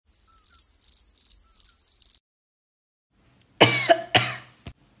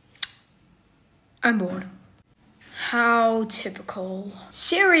I'm bored. How typical.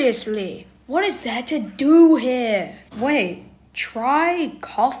 Seriously, what is there to do here? Wait, try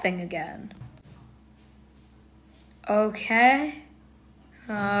coughing again. Okay.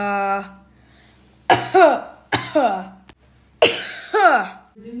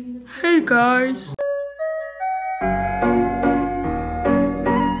 Hey guys.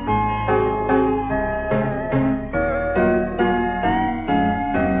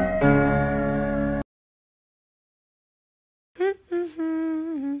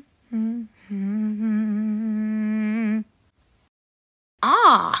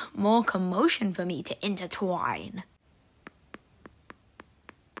 More commotion for me to intertwine.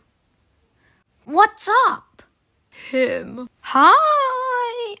 What's up? Him.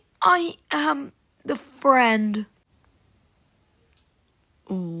 Hi, I am the friend.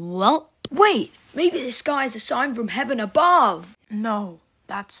 Well, wait, maybe this guy is a sign from heaven above. No,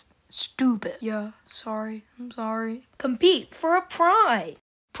 that's stupid. Yeah, sorry, I'm sorry. Compete for a prize.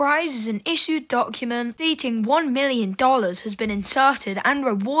 Prize is an issued document stating $1 million has been inserted and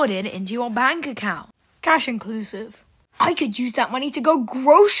rewarded into your bank account. Cash inclusive. I could use that money to go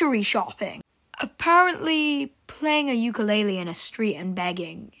grocery shopping. Apparently, playing a ukulele in a street and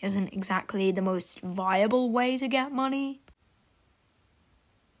begging isn't exactly the most viable way to get money.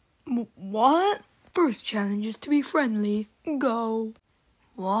 What? First challenge is to be friendly. Go.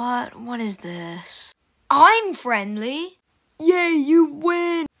 What? What is this? I'm friendly. Yay, you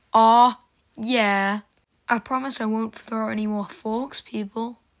win! Aw, yeah. I promise I won't throw any more forks,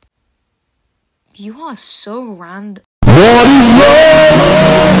 people. You are so random. What is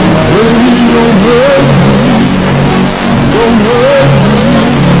love? Don't hurt me. Don't hurt